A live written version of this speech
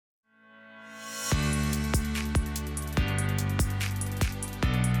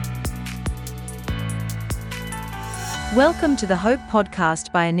Welcome to the Hope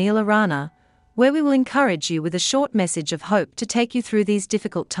Podcast by Anil Arana, where we will encourage you with a short message of hope to take you through these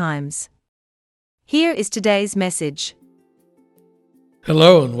difficult times. Here is today's message.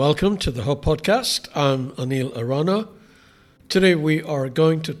 Hello and welcome to the Hope Podcast. I'm Anil Arana. Today we are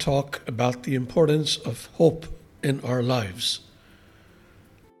going to talk about the importance of hope in our lives.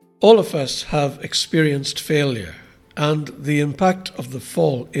 All of us have experienced failure, and the impact of the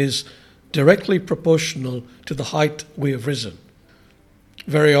fall is directly proportional to the height we have risen.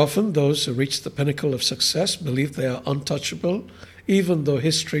 Very often, those who reach the pinnacle of success believe they are untouchable, even though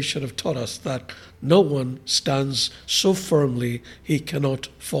history should have taught us that no one stands so firmly he cannot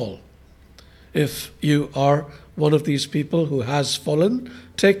fall. If you are one of these people who has fallen,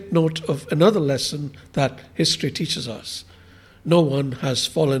 take note of another lesson that history teaches us. No one has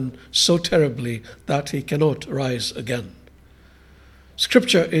fallen so terribly that he cannot rise again.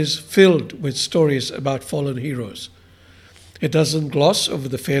 Scripture is filled with stories about fallen heroes. It doesn't gloss over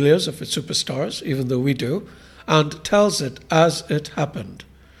the failures of its superstars, even though we do, and tells it as it happened.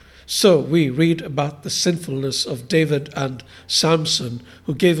 So we read about the sinfulness of David and Samson,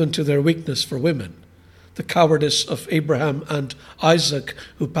 who gave in to their weakness for women, the cowardice of Abraham and Isaac,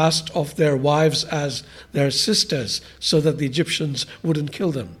 who passed off their wives as their sisters so that the Egyptians wouldn't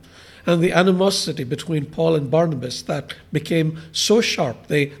kill them, and the animosity between Paul and Barnabas that became so sharp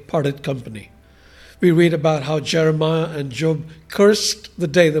they parted company. We read about how Jeremiah and Job cursed the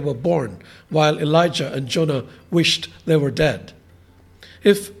day they were born, while Elijah and Jonah wished they were dead.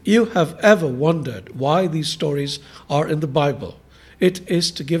 If you have ever wondered why these stories are in the Bible, it is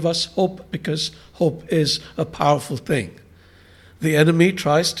to give us hope, because hope is a powerful thing. The enemy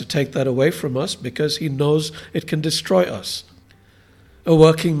tries to take that away from us because he knows it can destroy us. A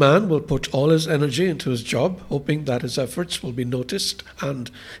working man will put all his energy into his job, hoping that his efforts will be noticed and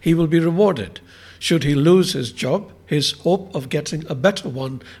he will be rewarded. Should he lose his job, his hope of getting a better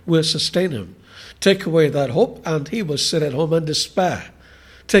one will sustain him. Take away that hope and he will sit at home and despair.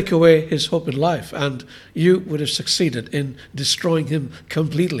 Take away his hope in life and you would have succeeded in destroying him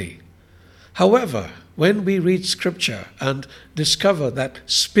completely. However, when we read Scripture and discover that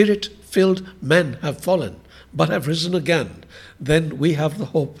Spirit-filled men have fallen but have risen again, then we have the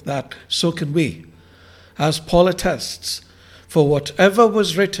hope that so can we. As Paul attests, for whatever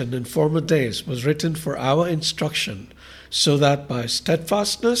was written in former days was written for our instruction, so that by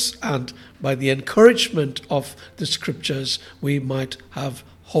steadfastness and by the encouragement of the Scriptures we might have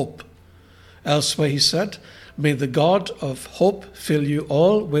hope. Elsewhere he said, may the God of hope fill you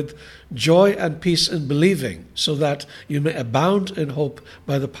all with joy and peace in believing, so that you may abound in hope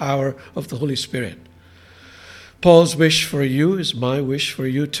by the power of the Holy Spirit. Paul's wish for you is my wish for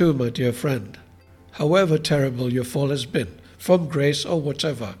you too, my dear friend. However terrible your fall has been, from grace or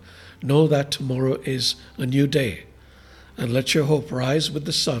whatever, know that tomorrow is a new day. And let your hope rise with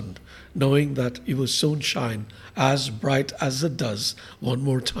the sun, knowing that you will soon shine as bright as it does one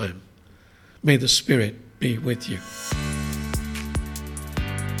more time. May the Spirit be with you.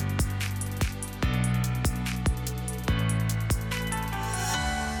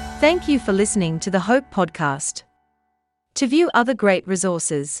 Thank you for listening to the Hope Podcast. To view other great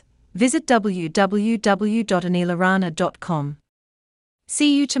resources, visit www.anilarana.com.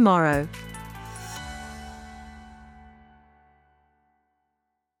 See you tomorrow.